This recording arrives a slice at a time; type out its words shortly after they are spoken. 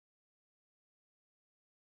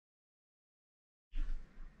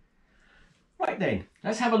Right then,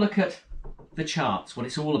 let's have a look at the charts, what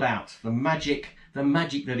it's all about, the magic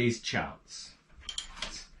that is charts.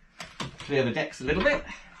 Let's clear the decks a little bit.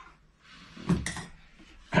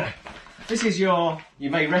 This is your,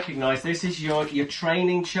 you may recognise this is your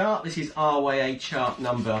training chart. This is RYA chart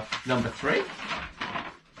number 3.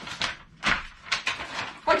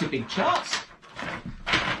 Quite a big chart,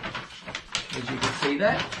 as you can see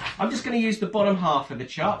there. I'm just going to use the bottom half of the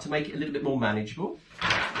chart to make it a little bit more manageable.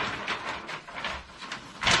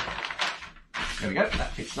 There we go,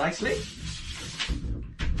 that fits nicely.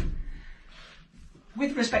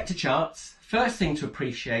 With respect to charts, first thing to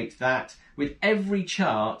appreciate that with every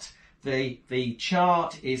chart, the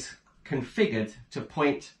chart is configured to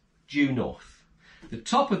point due north. The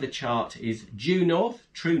top of the chart is due north,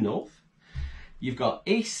 true north. You've got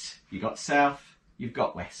east, you've got south, you've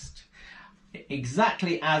got west.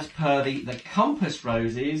 Exactly as per the compass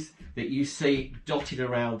roses that you see dotted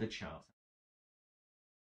around the chart.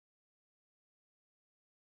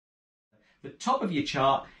 The top of your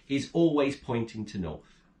chart is always pointing to north.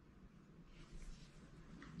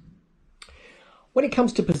 When it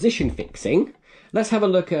comes to position fixing, let's have a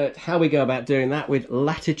look at how we go about doing that with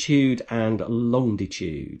latitude and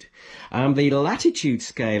longitude. The latitude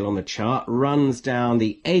scale on the chart runs down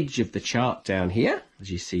the edge of the chart down here, as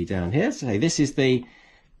you see down here. So this is the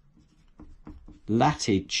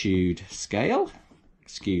latitude scale.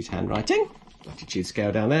 Excuse handwriting. Latitude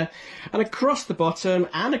scale down there. And across the bottom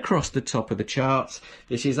and across the top of the chart,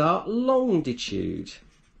 this is our longitude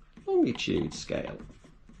scale.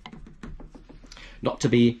 Not to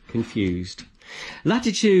be confused.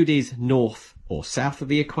 Latitude is north or south of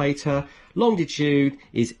the equator. Longitude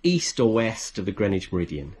is east or west of the Greenwich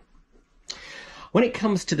meridian. When it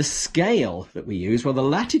comes to the scale that we use, well, the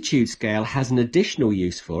latitude scale has an additional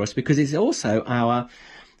use for us because it's also our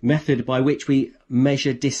method by which we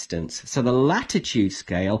measure distance. So the latitude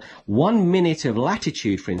scale, 1 minute of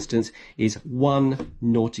latitude, for instance, is 1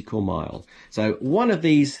 nautical mile. So one of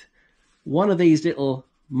these little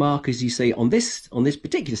markers you see on this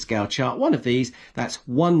particular scale chart, one of these, that's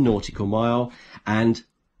 1 nautical mile, and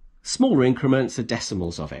smaller increments are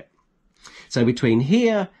decimals of it. So between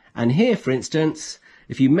here and here, for instance,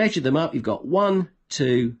 if you measure them up, you've got 1,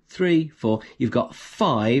 2, 3, 4, you've got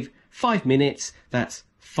 5 minutes, that's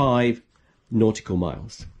 5 nautical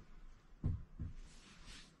miles.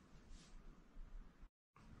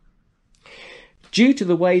 Due to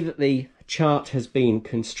the way that the chart has been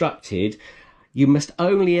constructed, you must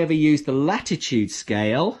only ever use the latitude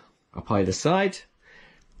scale up either side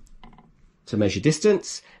to measure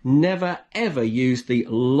distance. Never ever use the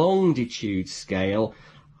longitude scale,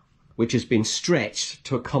 which has been stretched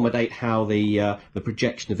to accommodate how the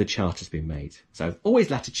projection of the chart has been made. So always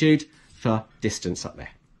latitude for distance up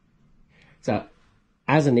there. So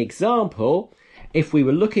as an example, if we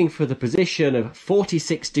were looking for the position of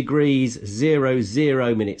 46 degrees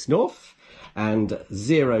 00 minutes north, and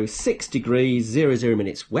 06 degrees 00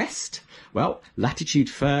 minutes west, well, latitude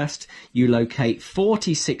first, you locate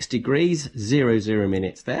 46 degrees 00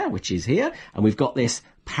 minutes there, which is here, and we've got this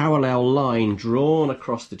parallel line drawn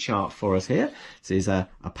across the chart for us here. This is a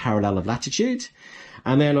parallel of latitude.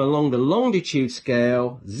 And then along the longitude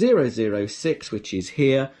scale, 006, which is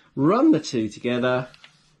here, run the two together,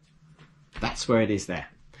 that's where it is there.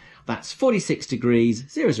 That's 46 degrees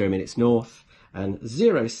 00 minutes north, and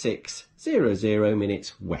 0600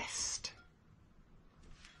 minutes west.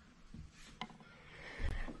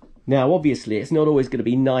 Now, obviously, it's not always going to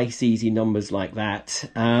be nice, easy numbers like that.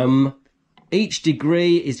 Each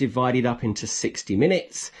degree is divided up into 60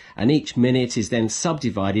 minutes, and each minute is then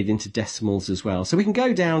subdivided into decimals as well. So we can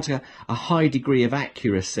go down to a high degree of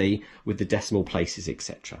accuracy with the decimal places,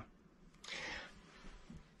 etc.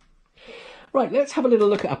 Right, let's have a little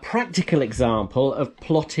look at a practical example of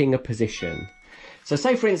plotting a position. So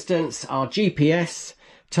say, for instance, our GPS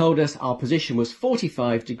told us our position was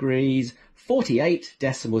 45 degrees, 48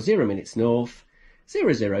 decimal 0 minutes north,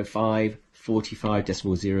 005, 45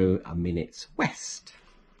 decimal 0 minutes west.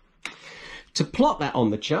 To plot that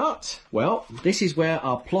on the chart, well, this is where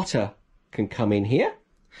our plotter can come in here.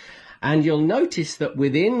 And you'll notice that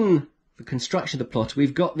within the construction of the plotter,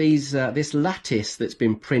 we've got these this lattice that's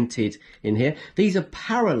been printed in here. These are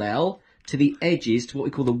parallel to the edges, to what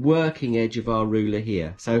we call the working edge of our ruler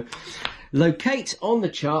here. So locate on the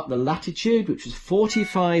chart the latitude, which was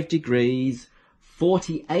 45 degrees,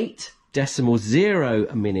 48 decimal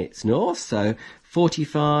 0 minutes north. So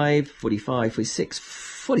 45, 45, 46,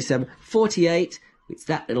 47, 48. It's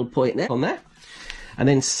that little point there on there. And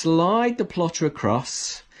then slide the plotter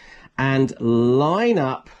across and line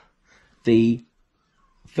up the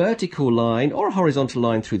vertical line or a horizontal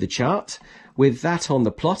line through the chart with that on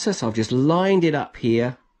the plotter. So I've just lined it up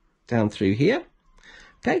here, down through here.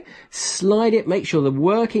 Okay, slide it, make sure the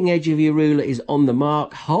working edge of your ruler is on the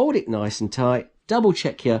mark, hold it nice and tight, double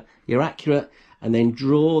check you're accurate, and then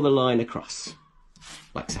draw the line across,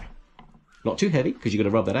 like so. Not too heavy, because you've got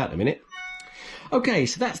to rub that out in a minute. Okay,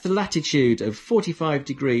 so that's the latitude of 45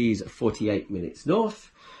 degrees 48 minutes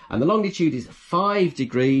north, and the longitude is 5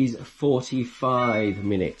 degrees 45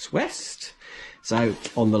 minutes west. So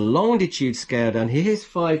on the longitude scale down here, here's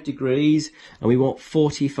 5 degrees, and we want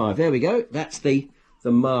 45. There we go, that's the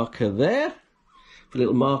marker there. Put a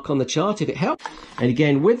little mark on the chart if it helps. And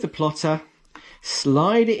again, with the plotter,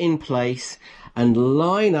 slide it in place and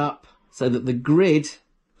line up so that the grid,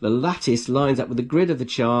 the lattice, lines up with the grid of the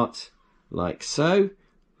chart, like so.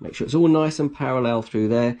 Make sure it's all nice and parallel through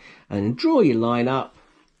there, and draw your line up,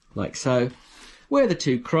 like so, where the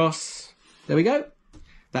two cross. There we go.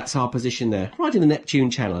 That's our position there, right in the Neptune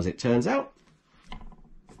channel, as it turns out.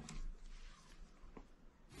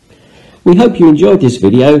 We hope you enjoyed this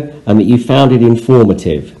video and that you found it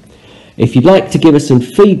informative. If you'd like to give us some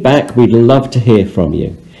feedback, we'd love to hear from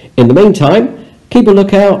you. In the meantime, keep a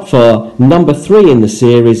lookout for number 3 in the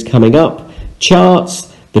series coming up,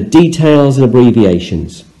 charts, the details and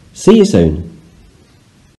abbreviations. See you soon.